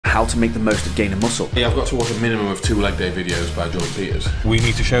how to make the most of gaining muscle. Yeah, I've got to watch a minimum of 2 leg day videos by Jordan Peters. We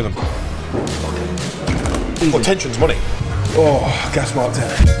need to show them. Well, tension's money. Oh, gas mark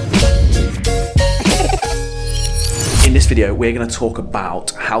 10. In this video, we're going to talk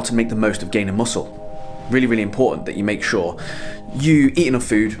about how to make the most of gaining muscle. Really, really important that you make sure you eat enough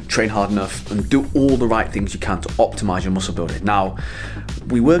food, train hard enough, and do all the right things you can to optimize your muscle building. Now,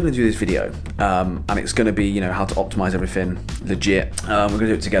 we were going to do this video, and it's going to be, you know, how to optimize everything legit. We're going to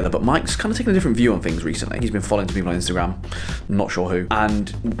do it together, but Mike's kind of taken a different view on things recently. He's been following some people on Instagram, not sure who,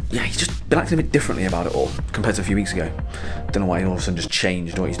 and yeah, he's just been acting a bit differently about it all compared to a few weeks ago. Don't know why he all of a sudden just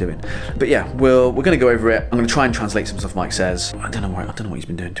changed what he's doing. But yeah, we're going to go over it. I'm going to try and translate some stuff Mike says. I don't know what he's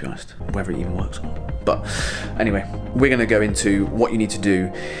been doing, to be honest, whether it even works or not. But anyway, we're going to go into what you need to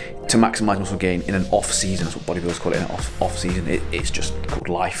do to maximize muscle gain in an off season. That's what bodybuilders call it, an off season. It's just called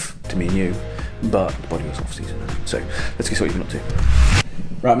life to me and you, but bodybuilders off season. So let's get what you've been up to.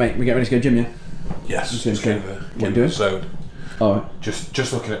 Right, mate, we get ready to go gym, yeah? Yes. Just get in the zone. All right.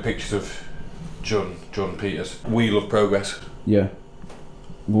 Just looking at pictures of Jordan Peters. We love progress. Yeah.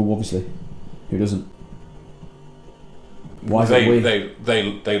 Well, obviously, who doesn't? Why is it we?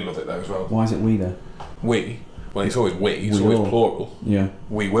 They love it though as well. Why is it we though? We. Well, it's always we. It's always plural. Yeah.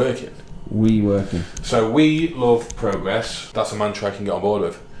 We working. We working. So we love progress. That's a mantra I can get on board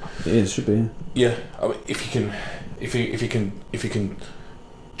with. It is. Should be. Yeah. I mean, if you can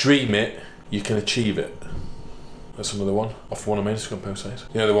dream it, you can achieve it. That's another one off one of my Instagram posts.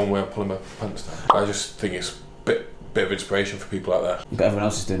 You know, the one where I'm pulling my pants down. I just think it's a bit of inspiration for people out there. But everyone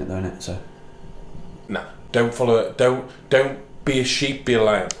else is doing it though, innit? So. Nah. Don't follow it. Don't be a sheep. Be a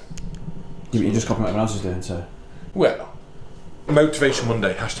lion. Yeah, but you're just copying what everyone else is doing, so. Well, Motivation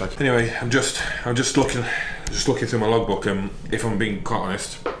Monday hashtag. Anyway, I'm just looking through my logbook, and if I'm being quite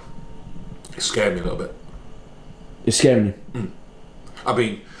honest, it scared me a little bit. It's scaring you. I've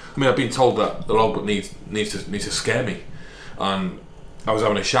been told that the logbook needs to scare me, and I was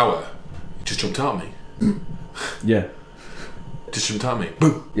having a shower, it just jumped out at me. Yeah. Just jumped out at me.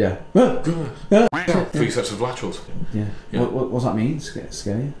 Boom. Yeah. 3 sets of laterals. Yeah. What does that mean?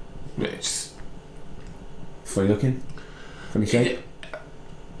 Scare you? It's funny looking. Funny shape.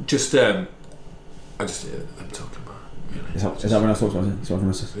 I just hear them talking about it, really. Is that when I talk about it?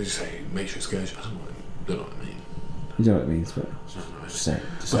 They just say make sure it scares you. I don't know what I mean. You know what it means, but just say it.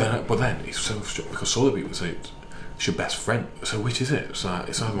 But then it's so strange because other people say it's your best friend. So which is it? It's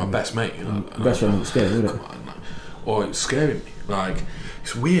either my best mate. You know, best friend would scare you, would it? Or it's scaring me. Like,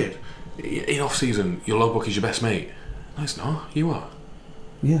 it's weird. In off season, your logbook is your best mate. No, it's not. You are.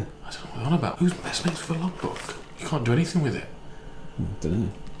 Yeah. I don't know what you're on about. Who's best mates with a logbook? You can't do anything with it. I don't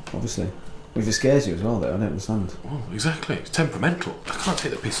know. Obviously. If it scares you as well, though, I don't understand. Well, exactly. It's temperamental. I can't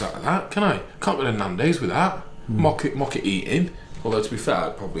take the piss out of that, can I? Can't go to Nando's with that. Mock it eating. Although, to be fair,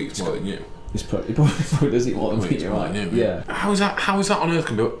 it probably eats more than you. He probably does eat more than me, right? Yeah. How is that on earth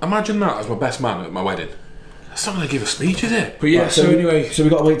can be? Imagine that as my best man at my wedding. That's not going to give a speech, is it? But yeah, right, so anyway... So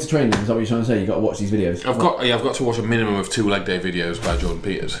we've got to wait to train then, is that what you're trying to say? You've got to watch these videos? I've got to watch a minimum of 2 leg day videos by Jordan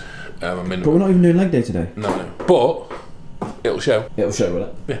Peters. A minimum. But we're not even doing leg day today. No. But, it'll show. It'll show, will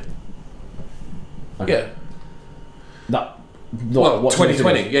it? Yeah. Okay. Yeah. Well,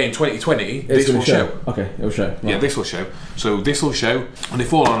 2020, yeah, in 2020, this will show. Okay, it'll show. Right. Yeah, this will show. So this will show, and in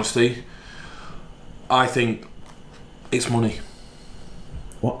all honesty, I think it's money.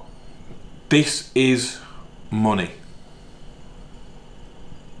 What? This is money.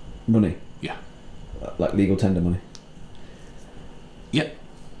 Money? Yeah. Like legal tender money? Yeah.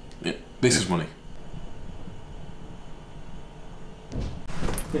 This is money.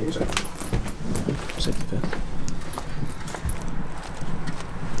 Yeah, you safety first.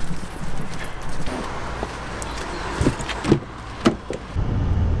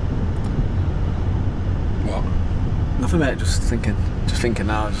 What? Nothing, mate. Just thinking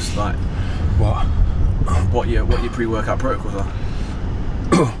now. Just like what your pre-workout protocols are.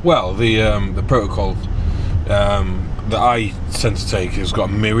 Well, the protocol that I tend to take has got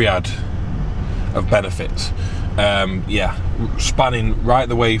a myriad of benefits. Yeah, spanning right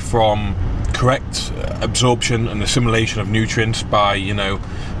the way from correct absorption and assimilation of nutrients by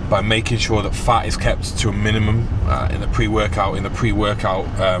making sure that fat is kept to a minimum in the pre-workout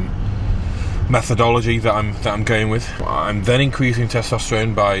methodology that I'm going with. I'm then increasing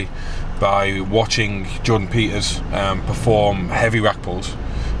testosterone by watching Jordan Peters perform heavy rack pulls,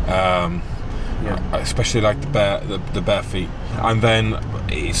 especially like the bare feet, and then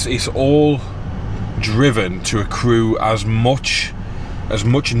it's all driven to accrue as much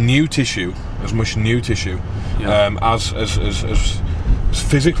new tissue as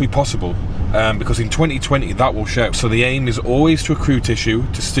physically possible because in 2020 that will show. So the aim is always to accrue tissue,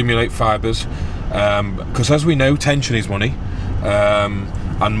 to stimulate fibres, because as we know, tension is money,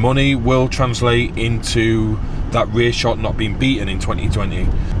 and money will translate into that rear shot not being beaten in 2020.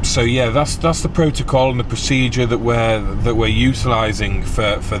 So yeah, that's the protocol and the procedure that we're utilising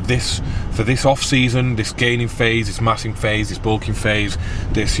for this off season, this gaining phase, this massing phase, this bulking phase,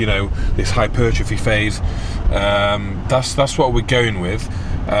 this this hypertrophy phase. That's what we're going with,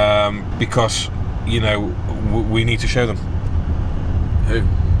 because we need to show them. Who?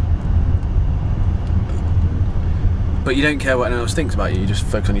 But you don't care what anyone else thinks about you. You just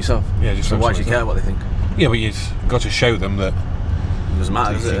focus on yourself. Yeah, just. So why do you care what they think? Yeah, but you've got to show them that it doesn't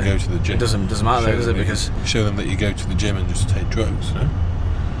matter, does it? You go to the gym. It doesn't matter, though, does it? Because show them that you go to the gym and just take drugs. No?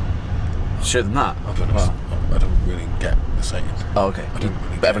 Show them that. I'll be honest. I don't really get the saying. Oh, okay. I don't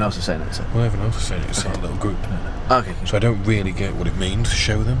really. But everyone else is saying it. So. Well, everyone else is saying it. It's our little group. Okay. So I don't really get what it means.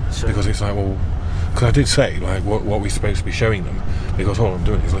 Show them, because it's like, well, because I did say like what we're supposed to be showing them, because all I'm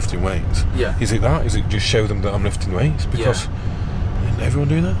doing is lifting weights. Yeah. Is it that? Is it just show them that I'm lifting weights? Because everyone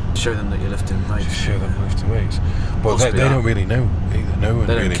do that? Show them that you're lifting weights. Just show them lifting weights. But they don't really know either. No one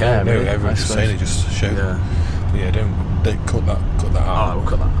really care. knows. Really, everyone's just saying it, just show them. Yeah, don't cut that out. Alright, we'll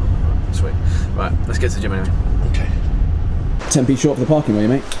cut that out. Sweet. Right, let's get to the gym anyway. Okay. 10p short for the parking, were you,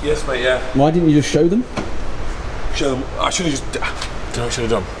 mate? Yes, mate, yeah. Why didn't you just show them? Show them. I should have just. Do you know what I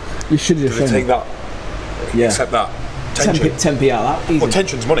should have done? You should have just shown take them. that. Yeah. Accept that. Tension. 10p out of that, easy. Well,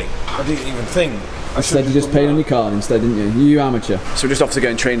 tension's money. I didn't even think. Instead you just paid on your card instead, didn't you? You amateur. So we're just off to go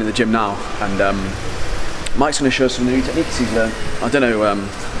and train in the gym now, and Mike's going to show us some new techniques he's learned. I don't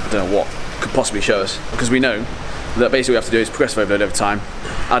know what could possibly show us, because we know that basically what we have to do is progressive overload over time,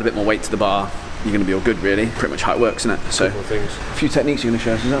 add a bit more weight to the bar. You're going to be all good, really. Pretty much how it works, isn't it? So a few techniques you're going to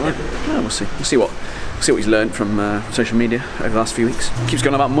show us. Is that right? Yeah, we'll see. We'll see what he's learned from social media over the last few weeks. Keeps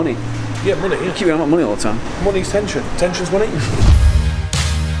going about money. Yeah, money. Yeah. Keep going about money all the time. Money's tension. Tension's money.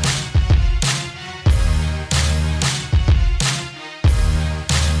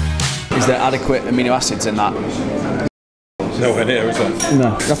 Is there adequate amino acids in that? Nowhere near, is there? No. You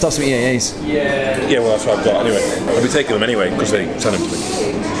have to have some EAAs. Yeah, well, that's what I've got anyway. I'll be taking them anyway because they send them to me.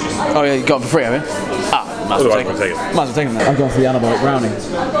 Oh yeah, you got them for free, have you? Might as well take them. Might as well take them then. I've gone for the anabolic brownie.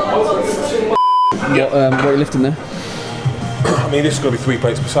 What are you lifting there? I mean, this is going to be 3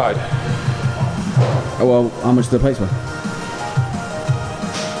 plates per side. Oh well, how much do the plates worth?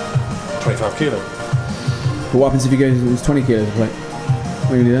 25 kilo. But what happens if you go it's 20 kilos a plate?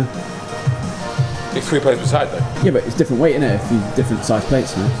 What are you going to do there? It's 3 plates per side though. Yeah, but it's different weight, isn't it? If you different size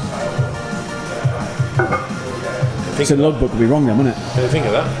plates, man. So the logbook will be wrong then, won't it? Did you think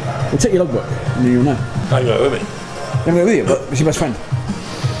of that? Well, check your logbook and then you'll know. Now you're not with me. I'm not with you, but it's your best friend.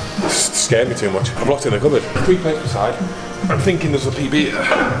 It's scared me too much. I've locked it in the cupboard. 3 plates per side. I'm thinking there's a PB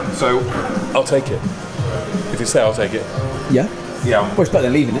there. So I'll take it. If it's there, I'll take it. Yeah? Yeah. Well, it's better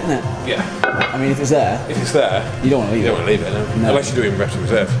than leaving it, isn't it? Yeah. I mean, if it's there, If it's there, you don't want to leave you it. don't want to leave it, no. No. Unless you're doing reps in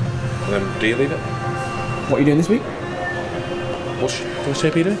reserve. And then do you leave it? What are you doing this week? What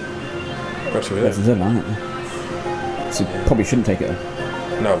shape are you doing? Reps in That's reserve. reserve, isn't it? So you probably shouldn't take it then.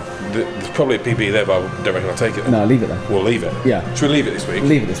 No, there's probably a PB there, but I don't reckon I'll take it. No, leave it then. We'll leave it. Yeah. Should we leave it this week?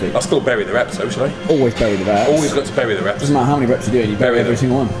 Leave it this week. I'll still bury the reps though, shall I? Always bury the reps. Always got to bury the reps. Doesn't matter how many reps you're doing, you bury every them.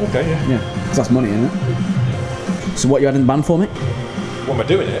 single one. Okay, yeah. Yeah, because that's money, isn't it? So what you had in the band for, mate? What am I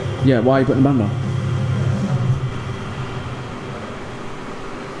doing it? Yeah, why are you putting the band on?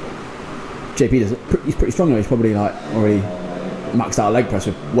 JP does it. He's pretty strong though. He's probably like already maxed out a leg press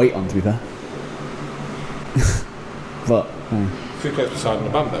with weight on, to be fair. But 3 plates per side on the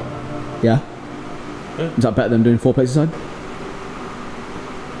band though. yeah. Yeah. Is that better than doing 4 plates aside?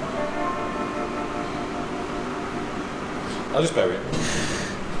 I'll just bury it.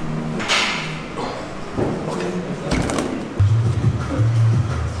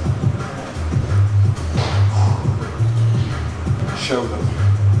 Show them.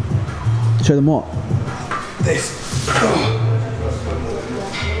 Show them what? This.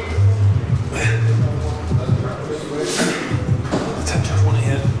 The tension of one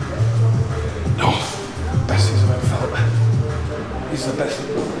here. Oh, best things I've ever felt. These are the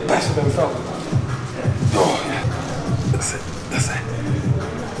best I've ever felt. Oh yeah. That's it. That's it.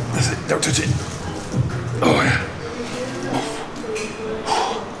 That's it. Don't touch it. Oh yeah.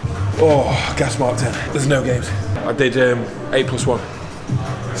 Oh, gas mark 10. There's no games. I did 8+1.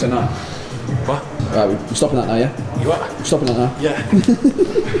 So no. What? Right, we're stopping that now, yeah? You are? We're stopping that now. Yeah.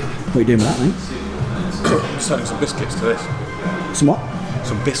 What are you doing with that, mate? I'm selling some biscuits to this. Some what?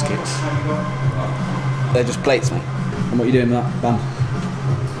 Some biscuits. They're just plates, mate. And what are you doing with that band?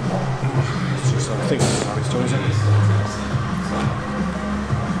 It's just, I think it's a stories.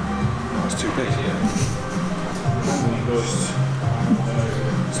 It's too big.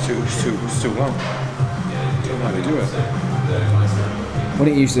 It's too long. I don't know how they do it. Why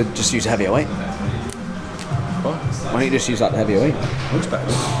don't you just use a heavier weight? What? Why don't you just use like the heavier weight? Looks better.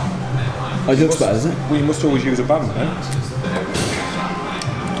 Oh, it looks better, doesn't it? Well, you must always use a band, eh?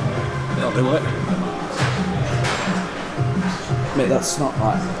 That'll do it. Mate, that's not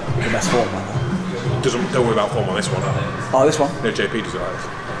like the best form, man. Don't worry about form on this one. Oh, this one? No, JP does it like this.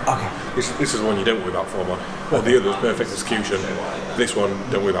 Okay. This is the one you don't worry about form on. Well, the other's perfect execution. This one,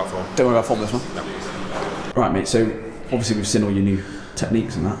 don't worry about form. Don't worry about form, this one? No. Right, mate, so obviously we've seen all your new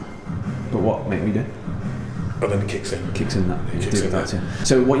techniques and that. But what, mate, we do? And then it kicks in. Kicks in that. Kicks in that. Yeah.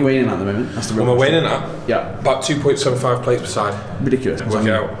 So what are you weighing in at the moment? That's the real What am I weighing question. in at? Yeah. About 2.75 plates per side. Ridiculous. Work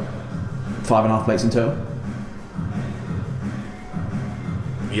it out. 5.5 plates in total?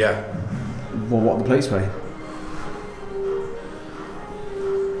 Yeah. Well, what are the plates weigh?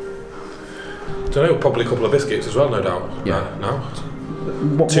 Don't know, probably a couple of biscuits as well, no doubt. Yeah. No.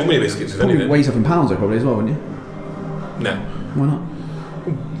 Too many biscuits, if probably anything. weighs up in pounds though, probably as well, wouldn't you? No. Why not?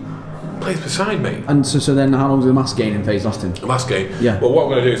 Plates per side, mate. And so then how long's the mass gaining phase lasting? Mass gain. Yeah. Well, what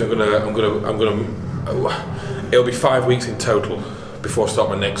I'm going to do is I'm going to. It'll be 5 weeks in total before I start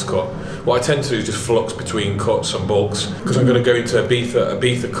my next cut. What I tend to do is just flux between cuts and bulks because I'm going to go into a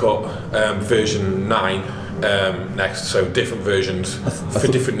Ibiza cut version 9 next. So different versions for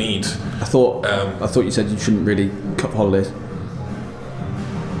different needs. I thought you said you shouldn't really cut for holidays.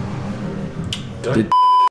 Did I?